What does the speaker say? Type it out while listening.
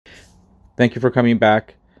Thank you for coming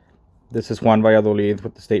back. This is Juan Valladolid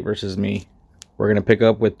with the State versus Me. We're going to pick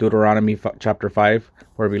up with Deuteronomy chapter 5,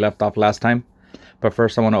 where we left off last time. But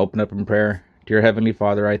first, I want to open up in prayer. Dear Heavenly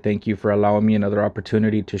Father, I thank you for allowing me another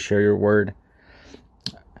opportunity to share your word.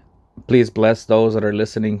 Please bless those that are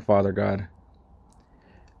listening, Father God.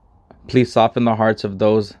 Please soften the hearts of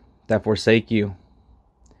those that forsake you.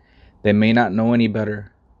 They may not know any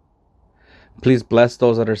better. Please bless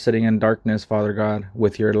those that are sitting in darkness, Father God,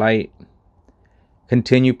 with your light.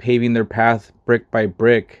 Continue paving their path brick by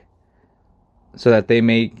brick so that they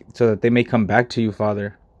may come back to you,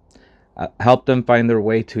 Father. Help them find their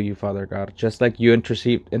way to you, Father God. Just like you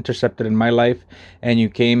intercepted in my life and you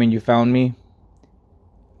came and you found me,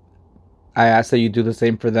 I ask that you do the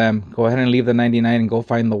same for them. Go ahead and leave the 99 and go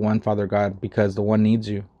find the one, Father God, because the one needs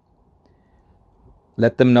you.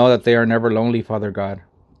 Let them know that they are never lonely, Father God,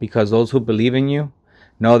 because those who believe in you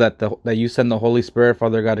know that that you send the Holy Spirit,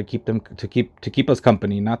 Father God, to keep us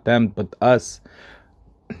company, not them, but us.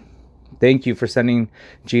 Thank you for sending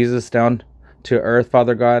Jesus down to earth,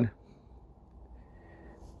 Father God.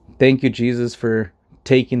 Thank you, Jesus, for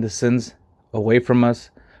taking the sins away from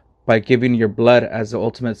us by giving your blood as the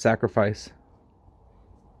ultimate sacrifice.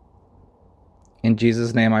 In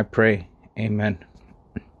Jesus' name I pray. Amen.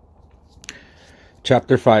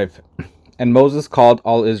 Chapter 5. And Moses called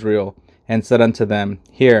all Israel, and said unto them,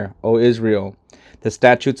 Hear, O Israel, the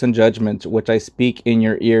statutes and judgments which I speak in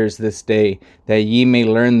your ears this day, that ye may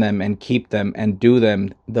learn them and keep them and do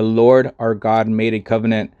them. The Lord our God made a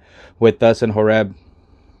covenant with us in Horeb.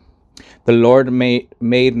 The Lord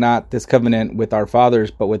made not this covenant with our fathers,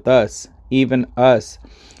 but with us, even us,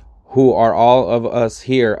 who are all of us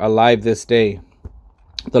here alive this day.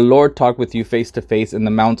 The Lord talked with you face to face in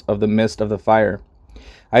the mount of the midst of the fire.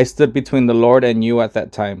 I stood between the Lord and you at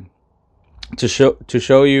that time, to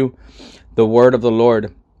show you the word of the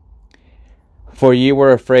Lord. For ye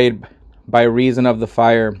were afraid by reason of the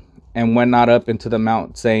fire, and went not up into the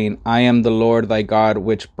mount, saying, I am the Lord thy God,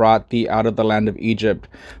 which brought thee out of the land of Egypt,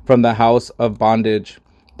 from the house of bondage.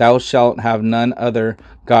 Thou shalt have none other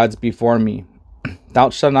gods before me. Thou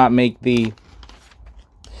shalt not make thee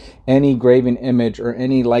any graven image or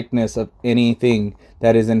any likeness of anything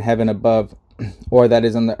that is in heaven above, or that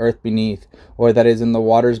is in the earth beneath, or that is in the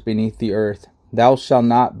waters beneath the earth. Thou shalt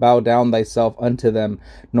not bow down thyself unto them,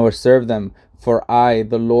 nor serve them. For I,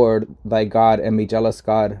 the Lord thy God, am a jealous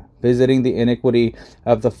God, visiting the iniquity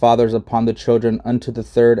of the fathers upon the children unto the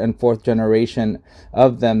third and fourth generation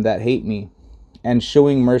of them that hate me, and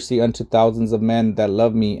shewing mercy unto thousands of men that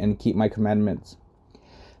love me and keep my commandments.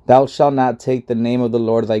 Thou shalt not take the name of the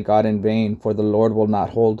Lord thy God in vain, for the Lord will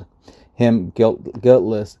not hold him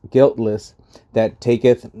guiltless that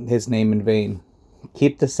taketh his name in vain.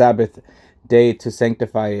 Keep the Sabbath day to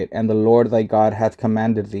sanctify it, and the Lord thy God hath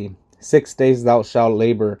commanded thee. 6 days thou shalt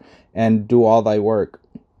labor and do all thy work.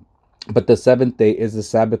 But the seventh day is the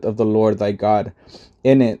Sabbath of the Lord thy God.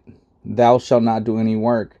 In it thou shalt not do any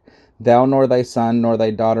work. Thou, nor thy son, nor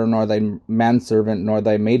thy daughter, nor thy manservant, nor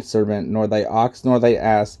thy maidservant, nor thy ox, nor thy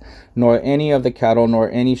ass, nor any of the cattle, nor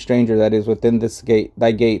any stranger that is within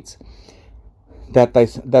thy gates, that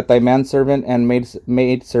thy manservant and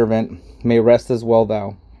maidservant may rest as well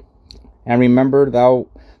thou. And remember thou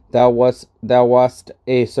wast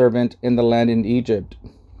a servant in the land in Egypt,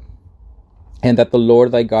 and that the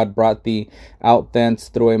Lord thy God brought thee out thence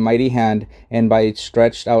through a mighty hand, and by a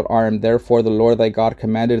stretched out arm. Therefore the Lord thy God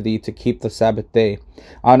commanded thee to keep the Sabbath day.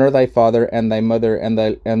 Honor thy father and thy mother, and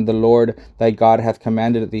the Lord thy God hath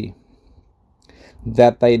commanded thee,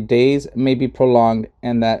 that thy days may be prolonged,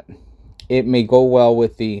 and that it may go well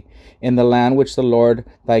with thee in the land which the Lord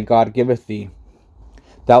thy God giveth thee.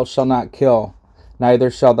 Thou shalt not kill, neither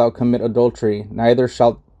shalt thou commit adultery, neither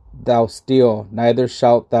shalt thou steal, neither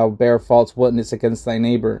shalt thou bear false witness against thy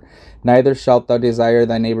neighbor, neither shalt thou desire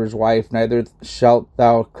thy neighbor's wife, neither shalt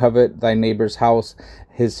thou covet thy neighbor's house,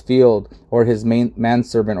 his field, or his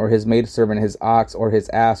manservant, or his maidservant, his ox, or his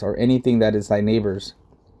ass, or anything that is thy neighbor's.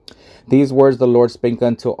 These words the Lord spake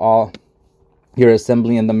unto all your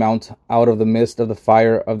assembly in the mount, out of the midst of the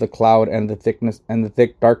fire of the cloud and the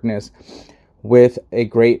thick darkness, with a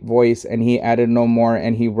great voice. And he added no more,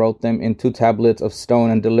 and he wrote them in 2 tablets of stone,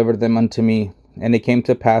 and delivered them unto me. And it came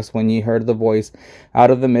to pass, when ye heard the voice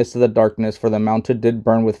out of the midst of the darkness, for the mountain did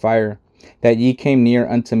burn with fire, that ye came near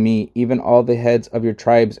unto me, even all the heads of your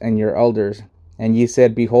tribes and your elders. And ye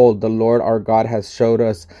said, Behold, the Lord our God hath showed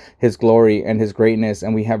us his glory and his greatness,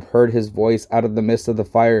 and we have heard his voice out of the midst of the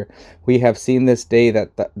fire. We have seen this day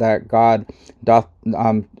that God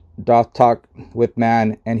doth talk with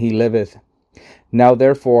man, and he liveth. Now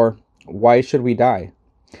therefore, why should we die?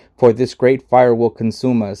 for this great fire will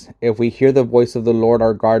consume us. If we hear the voice of the Lord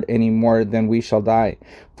our God any more, then we shall die.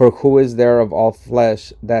 For who is there of all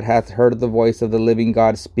flesh that hath heard the voice of the living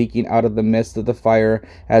God speaking out of the midst of the fire,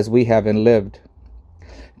 as we have and lived?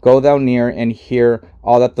 Go thou near and hear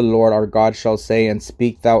all that the Lord our God shall say, and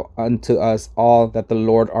speak thou unto us all that the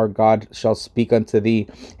Lord our God shall speak unto thee,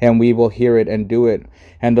 and we will hear it and do it.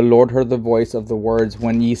 And the Lord heard the voice of the words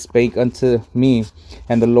when ye spake unto me.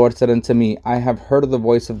 And the Lord said unto me, I have heard the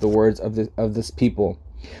voice of the words of this people,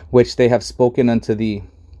 which they have spoken unto thee.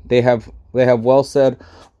 They have well said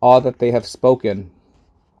all that they have spoken.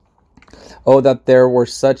 Oh that there were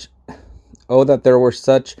such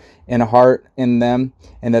an heart in them,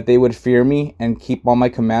 and that they would fear me and keep all my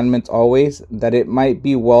commandments always, that it might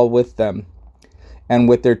be well with them and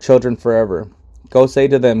with their children forever. Go say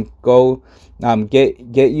to them, go, get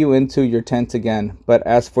you into your tent again. But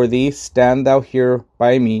as for thee, stand thou here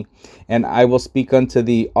by me, and I will speak unto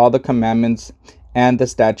thee all the commandments and the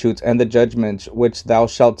statutes and the judgments which thou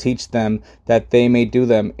shalt teach them, that they may do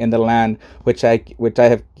them in the land which I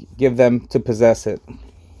have give them to possess it.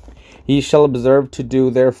 Ye shall observe to do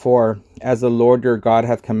therefore as the Lord your God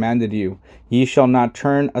hath commanded you. Ye shall not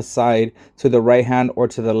turn aside to the right hand or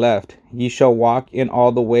to the left. Ye shall walk in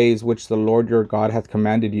all the ways which the Lord your God hath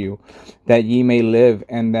commanded you, that ye may live,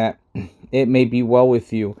 and that it may be well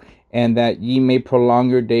with you, and that ye may prolong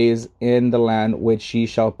your days in the land which ye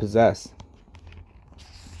shall possess.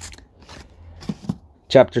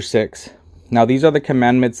 Chapter 6. Now these are the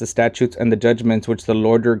commandments, the statutes, and the judgments which the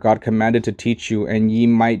Lord your God commanded to teach you, and ye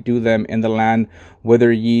might do them in the land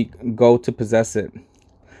whither ye go to possess it,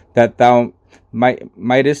 that thou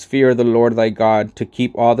mightest fear the Lord thy God, to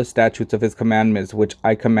keep all the statutes of his commandments which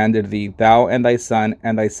I commanded thee, thou and thy son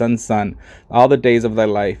and thy son's son, all the days of thy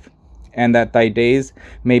life, and that thy days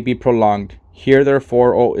may be prolonged. Hear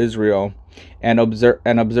therefore, O Israel, and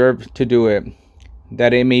observe to do it,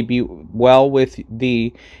 that it may be well with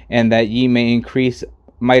thee, and that ye may increase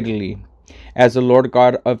mightily, as the Lord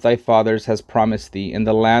God of thy fathers has promised thee, in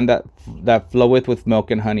the land that floweth with milk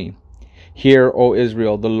and honey. Hear, O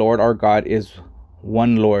Israel, the Lord our God is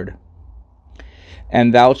one Lord.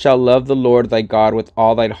 And thou shalt love the Lord thy God with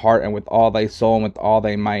all thy heart, and with all thy soul, and with all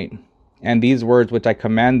thy might. And these words which I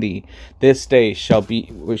command thee this day shall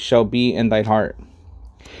be in thine heart.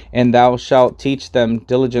 And thou shalt teach them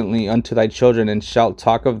diligently unto thy children, and shalt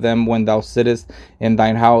talk of them when thou sittest in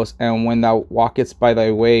thine house, and when thou walkest by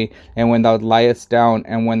thy way, and when thou liest down,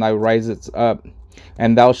 and when thou risest up.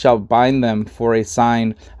 And thou shalt bind them for a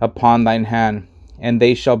sign upon thine hand, and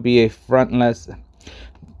they shall be a frontlets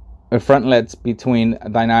between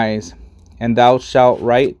thine eyes. And thou shalt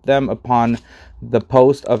write them upon the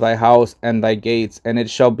post of thy house and thy gates. And it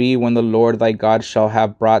shall be, when the Lord thy God shall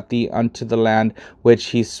have brought thee unto the land which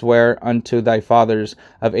he sware unto thy fathers,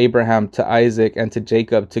 of Abraham, to Isaac, and to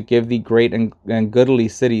Jacob, to give thee great and goodly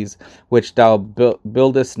cities, which thou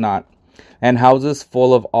buildest not, and houses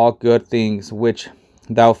full of all good things, which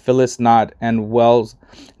thou fillest not, and wells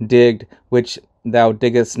digged, which thou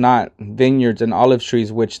diggest not, vineyards and olive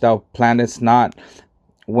trees, which thou plantest not,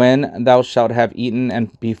 when thou shalt have eaten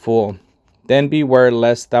and be full. Then beware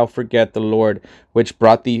lest thou forget the Lord, which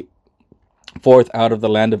brought thee forth out of the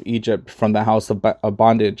land of Egypt, from the house of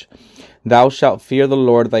bondage. Thou shalt fear the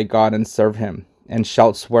Lord thy God, and serve him, and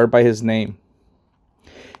shalt swear by his name.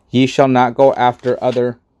 Ye shall not go after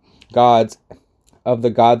other gods of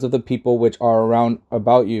the people which are round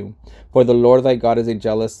about you, for the Lord thy God is a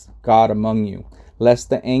jealous God among you,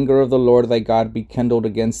 lest the anger of the Lord thy God be kindled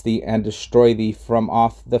against thee, and destroy thee from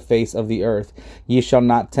off the face of the earth. Ye shall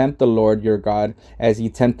not tempt the Lord your God, as ye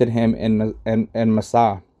tempted him in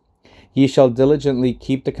Massah. Ye shall diligently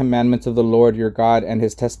keep the commandments of the Lord your God, and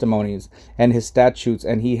his testimonies, and his statutes,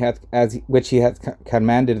 and which he hath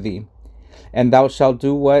commanded thee. And thou shalt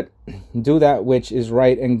do that which is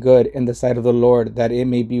right and good in the sight of the Lord, that it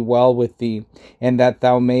may be well with thee, and that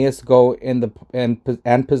thou mayest go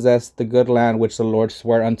and possess the good land which the Lord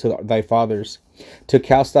sware unto thy fathers, to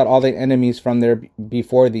cast out all thy enemies from there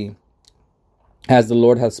before thee, as the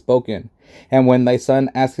Lord hath spoken. And when thy son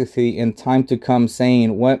asketh thee in time to come,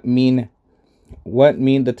 saying, What mean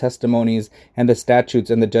the testimonies and the statutes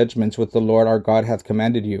and the judgments which the Lord our God hath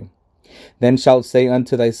commanded you? Then shalt say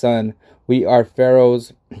unto thy son, We are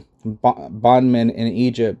Pharaoh's bondmen in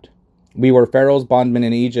Egypt. We were Pharaoh's bondmen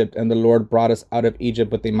in Egypt, and the Lord brought us out of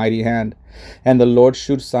Egypt with a mighty hand. And the Lord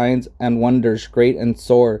shewed signs and wonders great and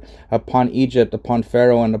sore upon Egypt, upon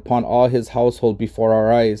Pharaoh, and upon all his household before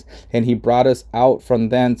our eyes. And he brought us out from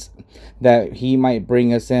thence, that he might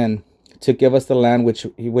bring us in, to give us the land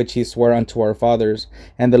which he swore unto our fathers.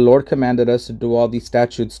 And the Lord commanded us to do all these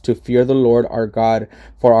statutes, to fear the Lord our God,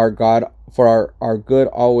 for our good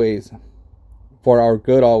always,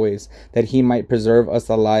 that he might preserve us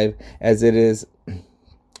alive as it is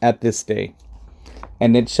at this day.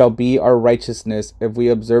 And it shall be our righteousness if we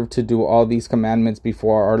observe to do all these commandments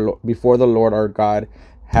before the Lord our God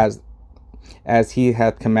as he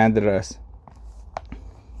hath commanded us.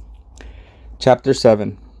 Chapter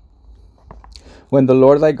 7. When the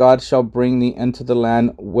Lord thy God shall bring thee into the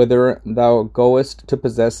land whither thou goest to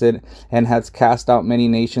possess it, and hast cast out many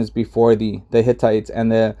nations before thee, the Hittites,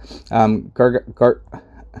 and the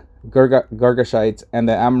Girgashites, and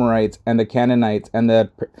the Amorites, and the Canaanites, and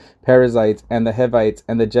the Perizzites, and the Hivites,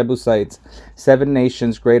 and the Jebusites, 7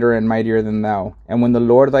 nations greater and mightier than thou. And when the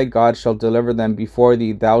Lord thy God shall deliver them before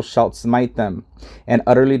thee, thou shalt smite them, and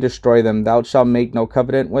utterly destroy them. Thou shalt make no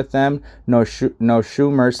covenant with them, nor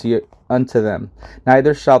shew mercy unto them.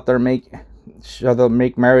 Neither shalt thou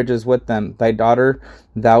make marriages with them. Thy daughter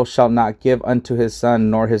thou shalt not give unto his son,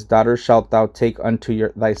 nor his daughter shalt thou take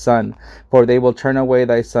unto thy son. For they will turn away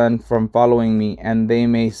thy son from following me, and they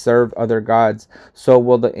may serve other gods. So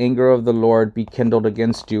will the anger of the Lord be kindled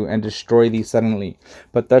against you, and destroy thee suddenly.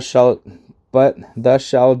 But thus shall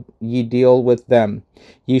ye deal with them.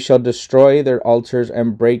 Ye shall destroy their altars,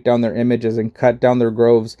 and break down their images, and cut down their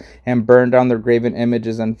groves, and burn down their graven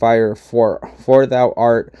images in fire. For thou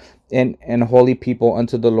art an holy people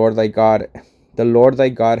unto the Lord thy God. The Lord thy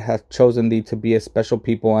God hath chosen thee to be a special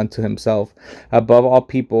people unto himself, above all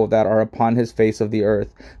people that are upon his face of the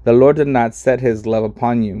earth. The Lord did not set his love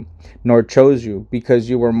upon you, nor chose you, because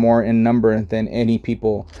you were more in number than any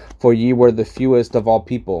people, for ye were the fewest of all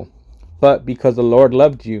people. But because the Lord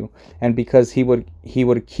loved you, and because he would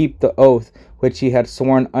keep the oath which he had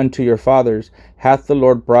sworn unto your fathers, hath the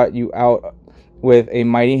Lord brought you out with a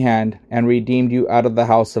mighty hand, and redeemed you out of the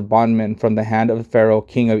house of bondmen, from the hand of Pharaoh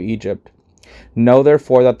king of Egypt. Know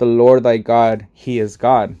therefore that the Lord thy God, he is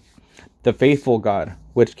God, the faithful God,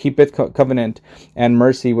 which keepeth covenant and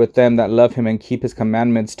mercy with them that love him, and keep his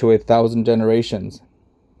commandments to 1,000 generations,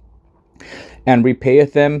 and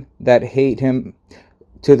repayeth them that hate him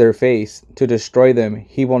to their face, to destroy them.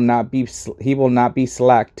 He will not be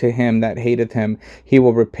slack to him that hateth him. He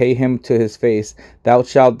will repay him to his face. Thou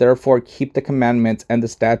shalt therefore keep the commandments and the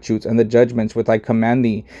statutes and the judgments which I command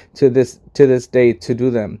thee to this day to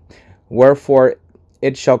do them. Wherefore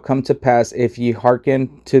it shall come to pass, if ye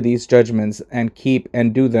hearken to these judgments, and keep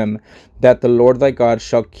and do them, that the Lord thy God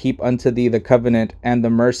shall keep unto thee the covenant and the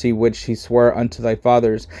mercy which he sware unto thy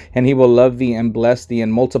fathers, and he will love thee and bless thee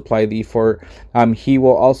and multiply thee. For he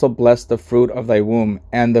will also bless the fruit of thy womb,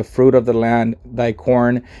 and the fruit of the land, thy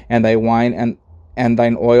corn and thy wine, and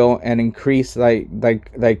thine oil, and increase thy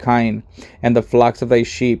kine, and the flocks of thy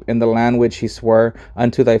sheep, in the land which he sware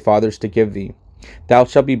unto thy fathers to give thee. Thou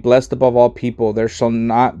shalt be blessed above all people. There shall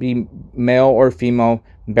not be male or female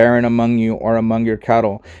barren among you or among your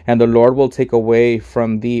cattle. And the Lord will take away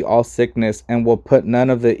from thee all sickness, and will put none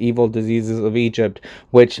of the evil diseases of Egypt,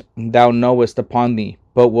 which thou knowest, upon thee,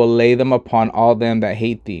 but will lay them upon all them that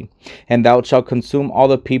hate thee. And thou shalt consume all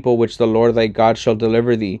the people which the Lord thy God shall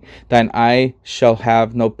deliver thee. Thine eye shall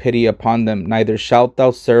have no pity upon them, neither shalt thou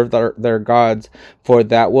serve their gods, for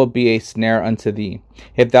that will be a snare unto thee.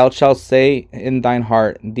 If thou shalt say in thine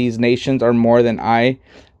heart, these nations are more than I,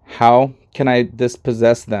 how can I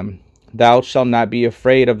dispossess them? Thou shalt not be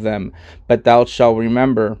afraid of them, but thou shalt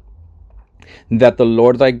remember that the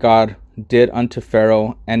Lord thy God did unto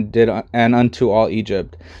Pharaoh and unto all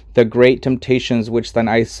Egypt the great temptations which thine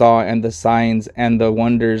eyes saw, and the signs and the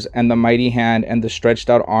wonders, and the mighty hand and the stretched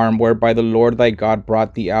out arm, whereby the Lord thy God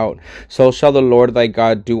brought thee out. So shall the Lord thy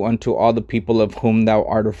God do unto all the people of whom thou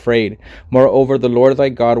art afraid. Moreover, the Lord thy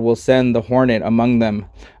God will send the hornet among them,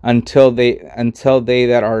 until they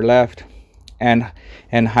that are left and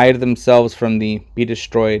hide themselves from thee be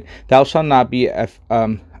destroyed. Thou shalt not be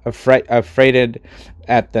afraid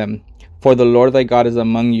at them, for the Lord thy God is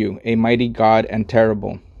among you, a mighty God and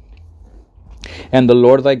terrible. And the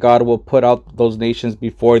Lord thy God will put out those nations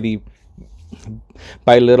before thee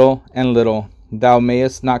by little and little. Thou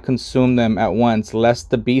mayest not consume them at once,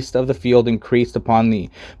 lest the beasts of the field increase upon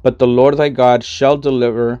thee. But the Lord thy God shall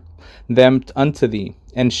deliver them unto thee,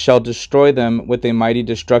 and shall destroy them with a mighty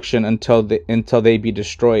destruction until they be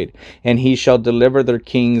destroyed. And he shall deliver their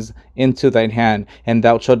kings into thine hand, and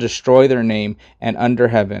thou shalt destroy their name, and under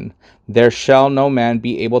heaven there shall no man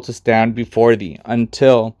be able to stand before thee,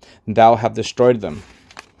 until thou have destroyed them.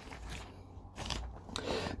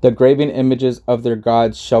 The graven images of their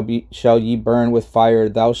gods shall ye burn with fire.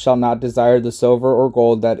 Thou shalt not desire the silver or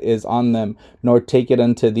gold that is on them, nor take it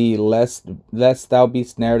unto thee, lest thou be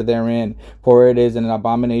snared therein, for it is an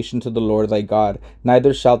abomination to the Lord thy God.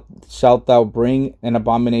 Neither shalt thou bring an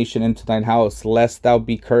abomination into thine house, lest thou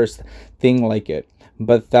be cursed thing like it.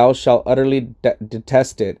 But thou shalt utterly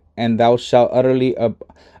detest it, and thou shalt utterly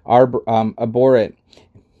abhor it,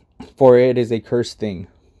 for it is a cursed thing.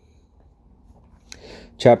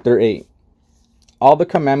 Chapter 8. All the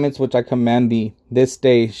commandments which I command thee this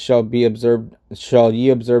day shall ye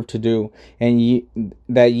observe to do, and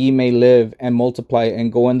that ye may live and multiply,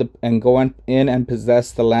 and go in and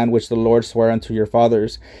possess the land which the Lord sware unto your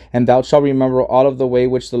fathers. And thou shalt remember all of the way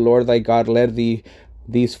which the Lord thy God led thee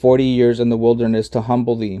these 40 years in the wilderness, to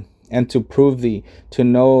humble thee, and to prove thee, to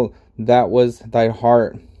know that was thy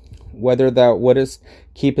heart, whether thou wouldest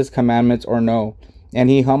keep his commandments or no. And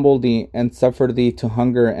he humbled thee, and suffered thee to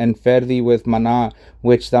hunger, and fed thee with manna,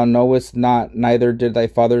 which thou knowest not, neither did thy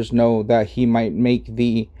fathers know, that he might make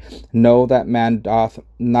thee know that man doth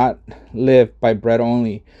not live by bread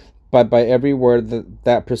only, but by every word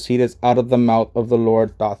that proceedeth out of the mouth of the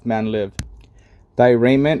Lord doth man live. Thy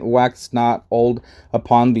raiment waxed not old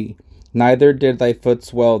upon thee, neither did thy foot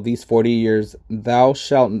swell these 40 years. Thou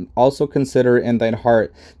shalt also consider in thine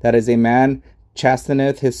heart, that as a man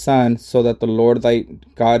chasteneth his son, so that the Lord thy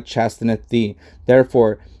God chasteneth thee.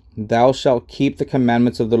 Therefore thou shalt keep the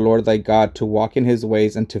commandments of the Lord thy God, to walk in his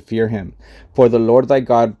ways, and to fear him. For the Lord thy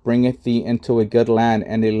God bringeth thee into a good land,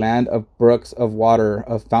 and a land of brooks of water,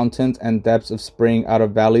 of fountains and depths of spring, out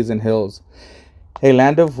of valleys and hills. A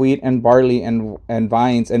land of wheat and barley and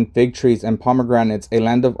vines and fig trees and pomegranates, a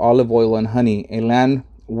land of olive oil and honey, a land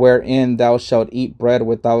wherein thou shalt eat bread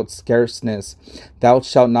without scarceness. Thou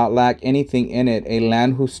shalt not lack anything in it, a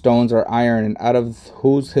land whose stones are iron, and out of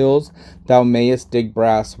whose hills thou mayest dig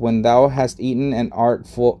brass. When thou hast eaten and art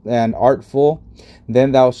full,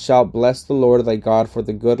 then thou shalt bless the Lord thy God for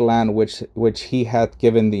the good land which he hath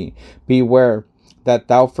given thee. Beware that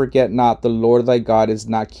thou forget not the Lord thy God is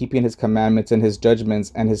not keeping his commandments and his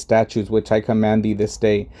judgments and his statutes which I command thee this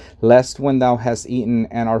day, lest when thou hast eaten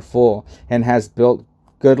and art full, and hast built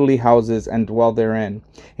goodly houses and dwell therein,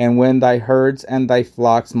 and when thy herds and thy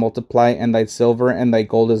flocks multiply, and thy silver and thy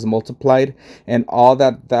gold is multiplied, and all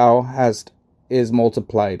that thou hast is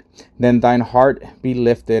multiplied, then thine heart be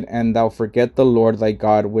lifted, and thou forget the Lord thy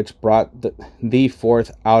God, which brought thee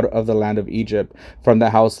forth out of the land of Egypt, from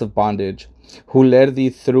the house of bondage, who led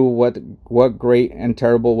thee through what great and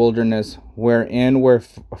terrible wilderness, wherein were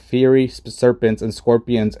fiery serpents and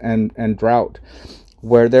scorpions and drought,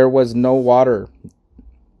 where there was no water,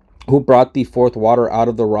 who brought thee forth water out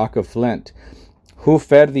of the rock of flint, who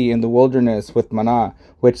fed thee in the wilderness with manna,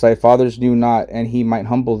 which thy fathers knew not, and he might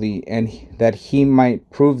humble thee, and that he might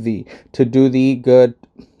prove thee, to do thee good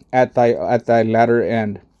at thy latter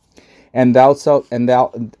end. And thou sayest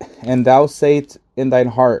in thine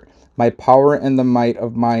heart, my power and the might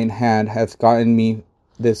of mine hand hath gotten me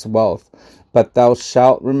this wealth. But thou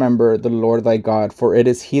shalt remember the Lord thy God, for it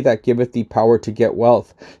is he that giveth thee power to get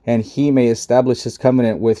wealth, and he may establish his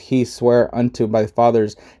covenant which he sware unto thy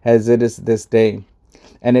fathers, as it is this day.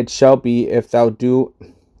 And it shall be, if thou do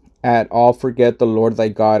at all forget the Lord thy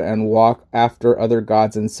God, and walk after other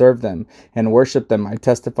gods, and serve them, and worship them, I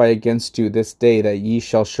testify against you this day that ye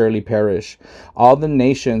shall surely perish. All the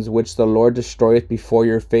nations which the Lord destroyeth before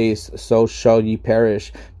your face, so shall ye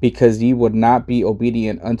perish, because ye would not be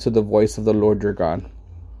obedient unto the voice of the Lord your God.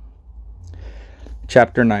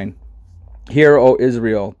 Chapter 9. Hear, O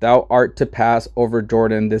Israel, thou art to pass over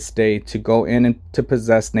Jordan this day, to go in and to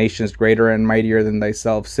possess nations greater and mightier than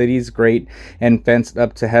thyself, cities great and fenced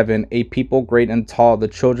up to heaven, a people great and tall, the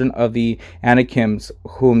children of the Anakims,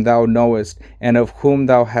 whom thou knowest, and of whom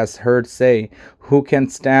thou hast heard say, who can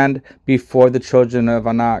stand before the children of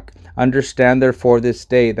Anak? Understand therefore this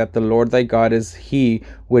day that the Lord thy God is he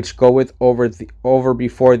which goeth over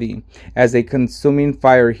before thee. As a consuming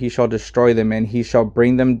fire he shall destroy them, and he shall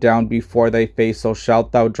bring them down before thy face. So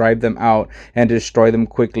shalt thou drive them out, and destroy them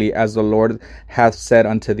quickly, as the Lord hath said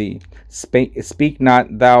unto thee. Speak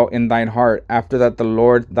not thou in thine heart, after that the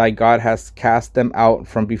Lord thy God hath cast them out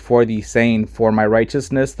from before thee, saying, for my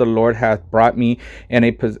righteousness the Lord hath brought me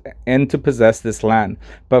in to possess this land.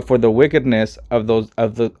 But for the wickedness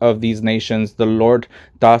of these nations the Lord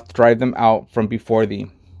doth drive them out from before thee.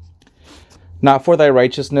 Not for thy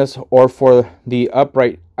righteousness, or for the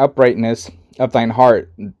uprightness of thine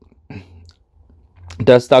heart,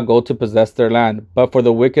 dost thou go to possess their land, but for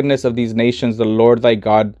the wickedness of these nations the Lord thy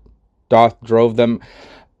God doth drove them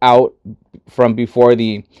out from before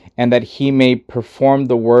thee, and that he may perform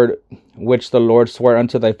the word which the Lord swore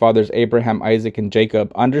unto thy fathers Abraham, Isaac, and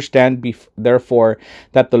Jacob. Understand therefore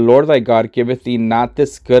that the Lord thy God giveth thee not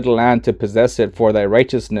this good land to possess it for thy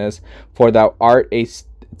righteousness, for thou art a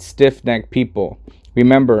stiff-necked people.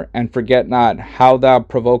 Remember and forget not how thou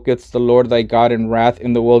provokedst the Lord thy God in wrath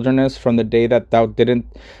in the wilderness from the day that thou didn't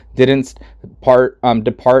depart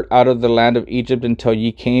out of the land of Egypt until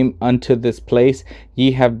ye came unto this place.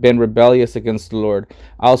 Ye have been rebellious against the Lord.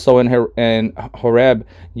 Also in Horeb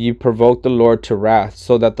ye provoked the Lord to wrath,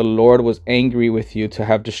 so that the Lord was angry with you to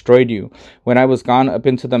have destroyed you. When I was gone up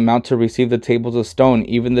into the mount to receive the tables of stone,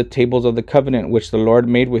 even the tables of the covenant which the Lord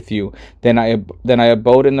made with you, then I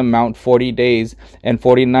abode in the mount 40 days and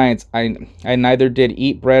 40 nights. I neither did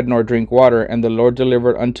eat bread nor drink water, and the Lord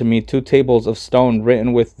delivered unto me 2 tables of stone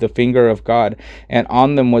written with the finger of God, and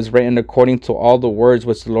on them was written according to all the words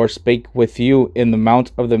which the Lord spake with you in the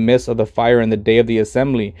mount of the midst of the fire in the day of the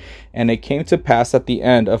assembly. And it came to pass at the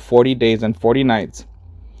end of 40 days and 40 nights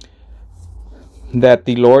that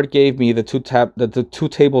the Lord gave me the two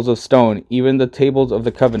tables of stone, even the tables of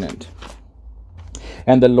the covenant.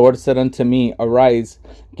 And the Lord said unto me, Arise,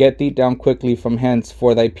 get thee down quickly from hence,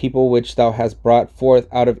 for thy people which thou hast brought forth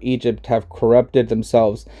out of Egypt have corrupted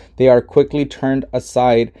themselves. They are quickly turned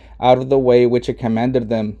aside out of the way which I commanded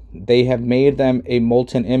them. They have made them a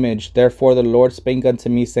molten image. Therefore the Lord spake unto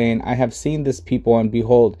me, saying, I have seen this people, and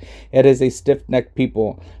behold, it is a stiff-necked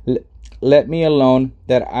people. Let me alone,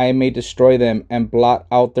 that I may destroy them, and blot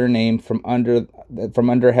out their name from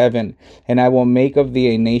under heaven, and I will make of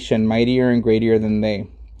thee a nation mightier and greater than they.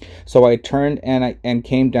 So I turned and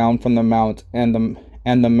came down from the mount, and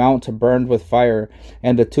the mount burned with fire,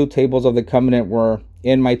 and the 2 tables of the covenant were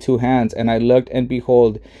in my 2 hands. And I looked, and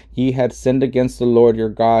behold, ye had sinned against the Lord your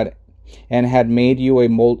God, and had made you a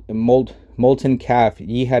molten calf.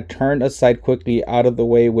 Ye had turned aside quickly out of the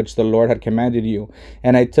way which the Lord had commanded you.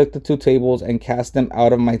 And I took the 2 tables and cast them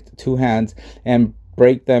out of my 2 hands, and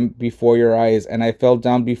break them before your eyes. And I fell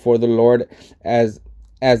down before the Lord as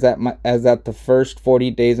at the first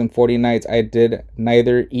 40 days and 40 nights. I did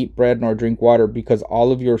neither eat bread nor drink water, because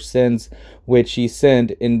all of your sins which ye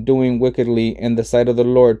sinned in doing wickedly in the sight of the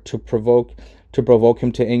Lord, to provoke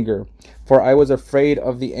him to anger. For I was afraid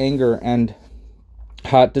of the anger and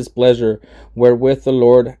hot displeasure wherewith the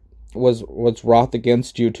Lord was wroth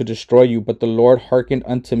against you, to destroy you. But the Lord hearkened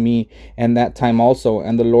unto me in that time also,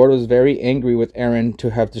 and the Lord was very angry with Aaron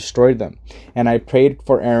to have destroyed them. And I prayed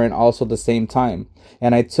for Aaron also the same time.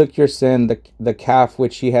 And I took your sin, the calf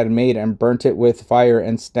which he had made, and burnt it with fire,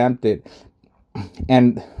 and stamped it,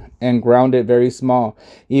 and ground it very small,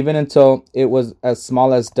 even until it was as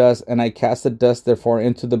small as dust. And I cast the dust therefore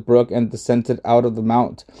into the brook, and descended out of the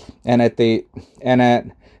mount, and at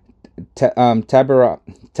Taberah,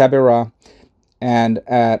 and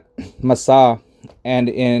at Massah, and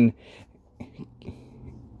in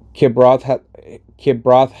Kibroth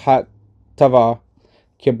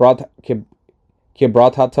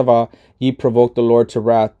Hatava, ye provoked the Lord to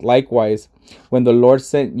wrath. Likewise, when the Lord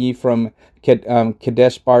sent ye from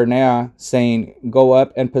Kadesh Barnea, saying, Go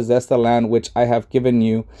up and possess the land which I have given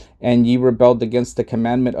you, and ye rebelled against the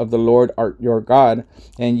commandment of the Lord your God,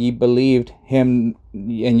 and ye believed him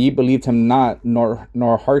not,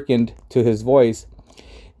 nor hearkened to his voice.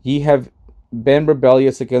 Ye have been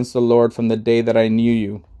rebellious against the Lord from the day that I knew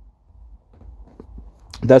you.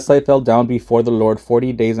 Thus I fell down before the Lord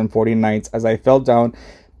 40 days and 40 nights, as I fell down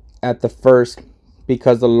at the first,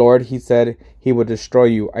 because the Lord, he said, he would destroy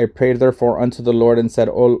you. I prayed therefore unto the Lord, and said,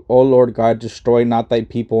 O Lord God, destroy not thy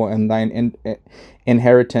people and thine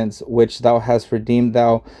inheritance, which thou hast redeemed,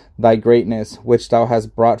 thy greatness, which thou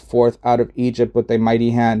hast brought forth out of Egypt with thy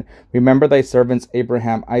mighty hand. Remember thy servants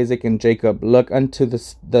Abraham, Isaac, and Jacob. Look unto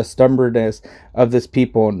the stubbornness of this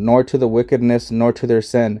people, nor to the wickedness, nor to their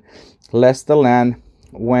sin, lest the land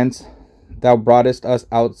whence thou broughtest us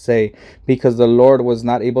out say, because the Lord was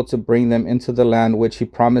not able to bring them into the land which he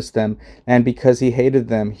promised them, and because he hated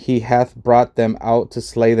them, he hath brought them out to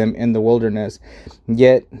slay them in the wilderness.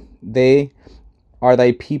 Yet they are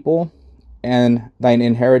thy people and thine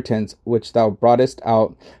inheritance, which thou broughtest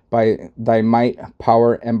out by thy might,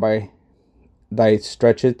 power, and by thy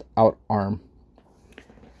stretched out arm.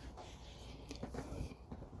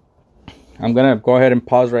 I'm going to go ahead and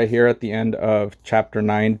pause right here at the end of chapter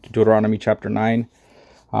 9, Deuteronomy chapter 9.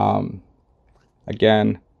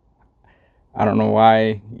 Again, I don't know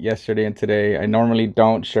why yesterday and today, I normally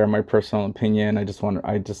don't share my personal opinion. I just want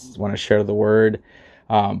to share the word.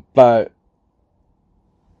 But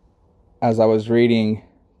as I was reading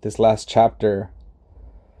this last chapter,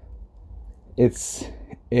 it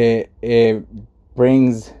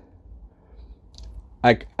brings,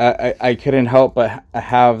 I couldn't help but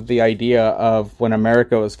have the idea of when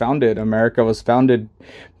America was founded. America was founded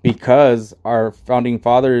because our founding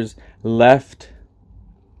fathers left,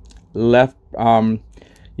 we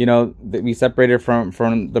separated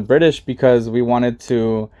from the British because we wanted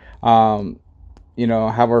to,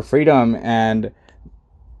 have our freedom and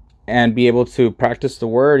be able to practice the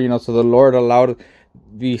word. So the Lord allowed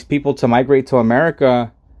these people to migrate to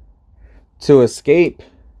America to escape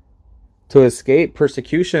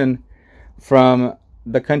persecution from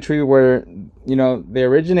the country where they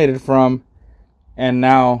originated from. And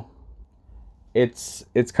now it's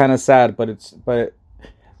kind of sad, but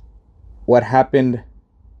what happened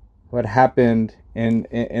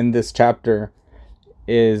in this chapter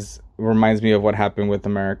reminds me of what happened with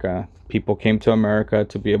America. People came to America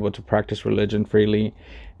to be able to practice religion freely,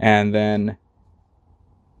 and then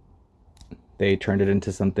they turned it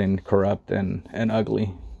into something corrupt and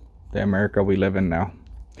ugly. The America we live in now.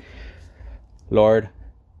 Lord,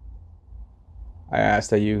 I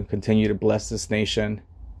ask that you continue to bless this nation.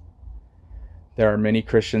 There are many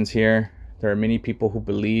Christians here. There are many people who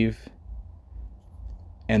believe.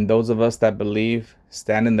 And those of us that believe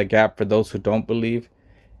stand in the gap for those who don't believe.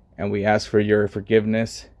 And we ask for your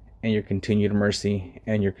forgiveness and your continued mercy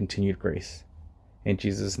and your continued grace. In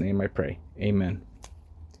Jesus' name I pray. Amen.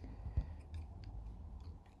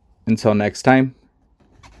 Until next time,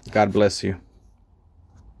 God bless you.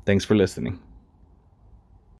 Thanks for listening.